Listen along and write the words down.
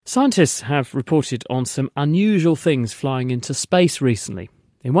Scientists have reported on some unusual things flying into space recently.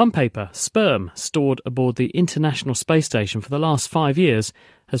 In one paper, sperm stored aboard the International Space Station for the last 5 years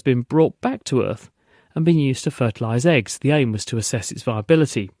has been brought back to Earth and been used to fertilise eggs. The aim was to assess its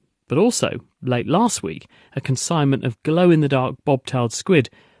viability. But also, late last week, a consignment of glow-in-the-dark bobtailed squid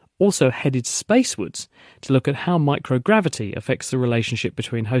also headed spacewards to look at how microgravity affects the relationship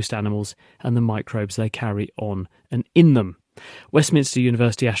between host animals and the microbes they carry on and in them. Westminster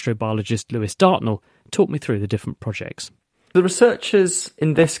University astrobiologist Lewis Dartnell talked me through the different projects. The researchers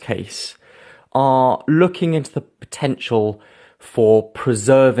in this case are looking into the potential for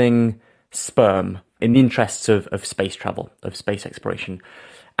preserving sperm in the interests of space travel, of space exploration.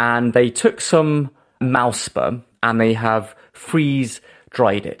 And they took some mouse sperm and they have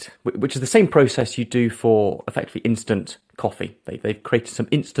freeze-dried it, which is the same process you do for effectively instant coffee. They've created some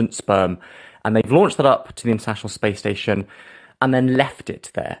instant sperm and they've launched that up to the International Space Station and then left it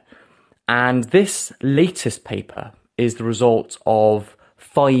there. And this latest paper is the result of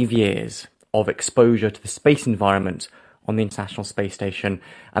 5 years of exposure to the space environment on the International Space Station.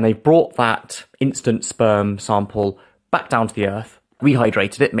 And they brought that instant sperm sample back down to the Earth,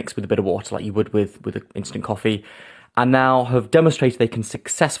 rehydrated it, mixed with a bit of water like you would with instant coffee, and now have demonstrated they can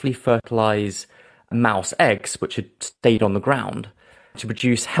successfully fertilise mouse eggs, which had stayed on the ground, to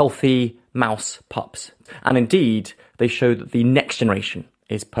produce healthy mouse pups. And indeed, they show that the next generation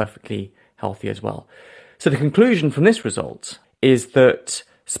is perfectly healthy as well. So the conclusion from this result is that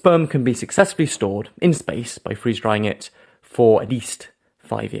sperm can be successfully stored in space by freeze-drying it for at least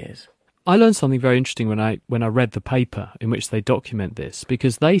 5 years. I learned something very interesting when I read the paper in which they document this,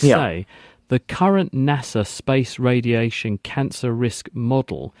 because they say the current NASA space radiation cancer risk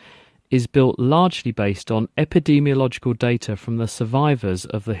model is built largely based on epidemiological data from the survivors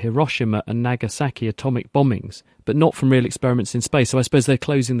of the Hiroshima and Nagasaki atomic bombings, but not from real experiments in space. So I suppose they're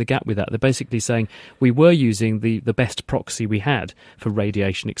closing the gap with that. They're basically saying we were using the best proxy we had for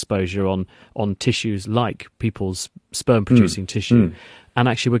radiation exposure on tissues like people's sperm-producing tissue. And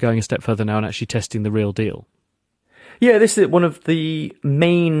actually we're going a step further now and actually testing the real deal. Yeah, this is one of the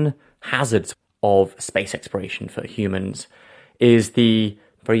main hazards of space exploration for humans is the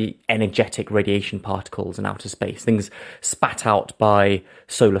very energetic radiation particles in outer space, things spat out by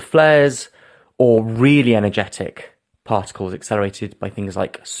solar flares or really energetic particles accelerated by things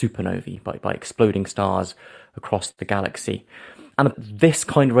like supernovae, by exploding stars across the galaxy. And this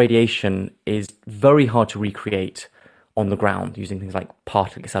kind of radiation is very hard to recreate on the ground using things like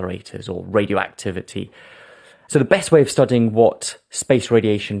particle accelerators or radioactivity. So the best way of studying what space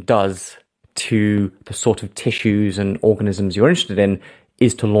radiation does to the sort of tissues and organisms you're interested in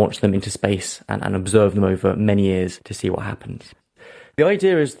is to launch them into space and observe them over many years to see what happens. The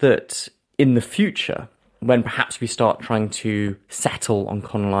idea is that in the future, when perhaps we start trying to settle and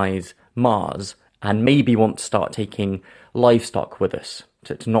colonize Mars and maybe want to start taking livestock with us,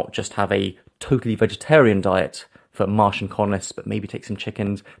 to not just have a totally vegetarian diet for Martian colonists, but maybe take some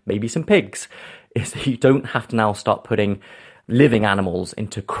chickens, maybe some pigs, is that you don't have to now start putting living animals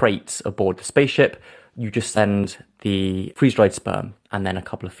into crates aboard the spaceship. You just send the freeze-dried sperm and then a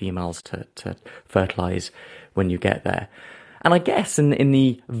couple of females to fertilise when you get there. And I guess in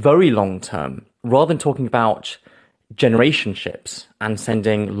the very long term, rather than talking about generation ships and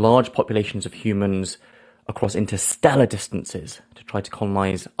sending large populations of humans across interstellar distances to try to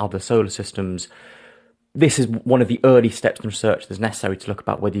colonise other solar systems, this is one of the early steps in research that's necessary to look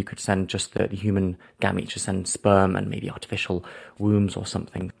about whether you could send just the human gametes, just send sperm and maybe artificial wombs or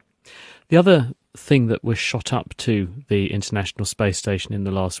something. The other thing that was shot up to the International Space Station in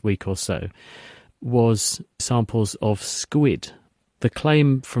the last week or so was samples of squid. The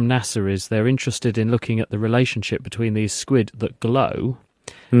claim from NASA is they're interested in looking at the relationship between these squid that glow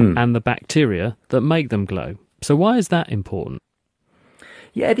and the bacteria that make them glow. So why is that important?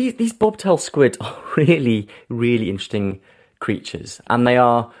 Yeah, these bobtail squid are really, really interesting creatures, and they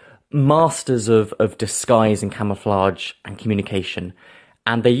are masters of disguise and camouflage and communication.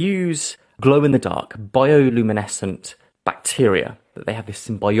 And they use glow-in-the-dark, bioluminescent bacteria, that they have this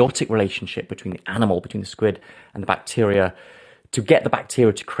symbiotic relationship between the animal, between the squid and the bacteria, to get the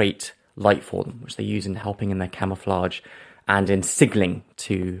bacteria to create light for them, which they use in helping in their camouflage and in signalling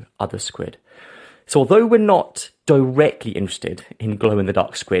to other squid. So although we're not directly interested in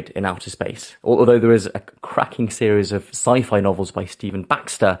glow-in-the-dark squid in outer space, although there is a cracking series of sci-fi novels by Stephen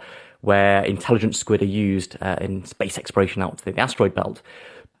Baxter where intelligent squid are used in space exploration out to the asteroid belt,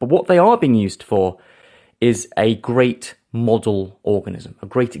 but what they are being used for is a great model organism, a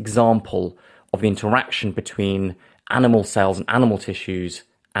great example of the interaction between animal cells and animal tissues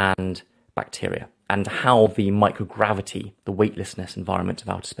and bacteria. and how the microgravity, the weightlessness environment of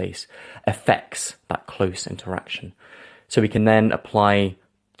outer space, affects that close interaction. So we can then apply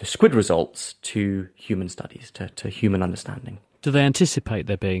the squid results to human studies, to human understanding. Do they anticipate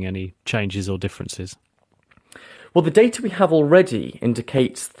there being any changes or differences? Well, the data we have already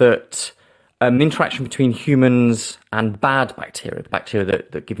indicates that the interaction between humans and bad bacteria, the bacteria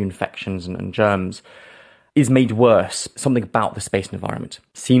that give you infections and germs, is made worse. Something about the space environment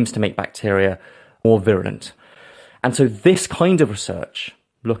seems to make bacteria more virulent. And so this kind of research,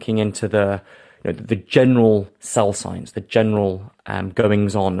 looking into the general cell science, the general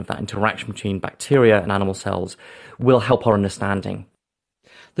goings-on of that interaction between bacteria and animal cells, will help our understanding.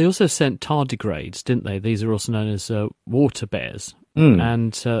 They also sent tardigrades, didn't they? These are also known as water bears,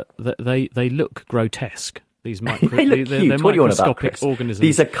 and they look grotesque. These they look cute. What are you on about, Chris? Organisms.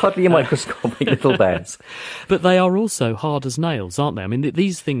 These are cuddly microscopic little bears. But they are also hard as nails, aren't they? I mean,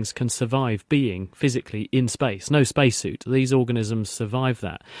 these things can survive being physically in space. No spacesuit. These organisms survive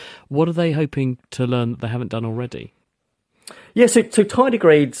that. What are they hoping to learn that they haven't done already? Yeah, so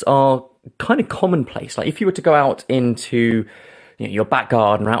tardigrades are kind of commonplace. Like if you were to go out into your back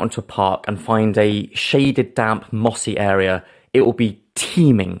garden or out into a park and find a shaded, damp, mossy area, it will be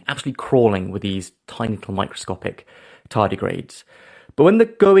teeming, absolutely crawling with these tiny little microscopic tardigrades. But when the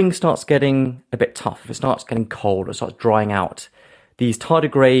going starts getting a bit tough, if it starts getting cold or starts drying out, these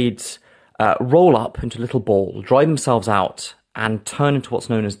tardigrades roll up into a little ball, dry themselves out, and turn into what's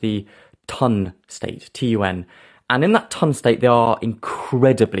known as the tun state, T-U-N. And in that tun state, they are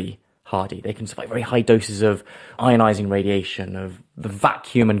incredibly hardy. They can survive very high doses of ionizing radiation, of the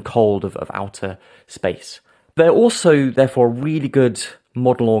vacuum and cold of outer space. They're also, therefore, a really good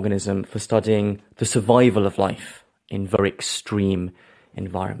model organism for studying the survival of life in very extreme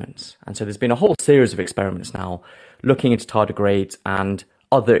environments. And so there's been a whole series of experiments now looking into tardigrades and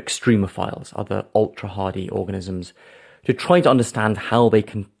other extremophiles, other ultra-hardy organisms, to try to understand how they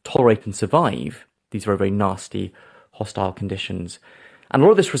can tolerate and survive these very, very nasty, hostile conditions. And a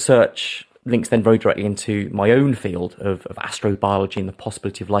lot of this research links then very directly into my own field of astrobiology and the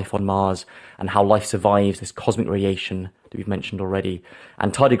possibility of life on Mars and how life survives this cosmic radiation that we've mentioned already.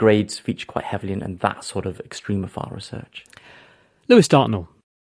 And tardigrades feature quite heavily in that sort of extremophile research. Lewis Dartnell,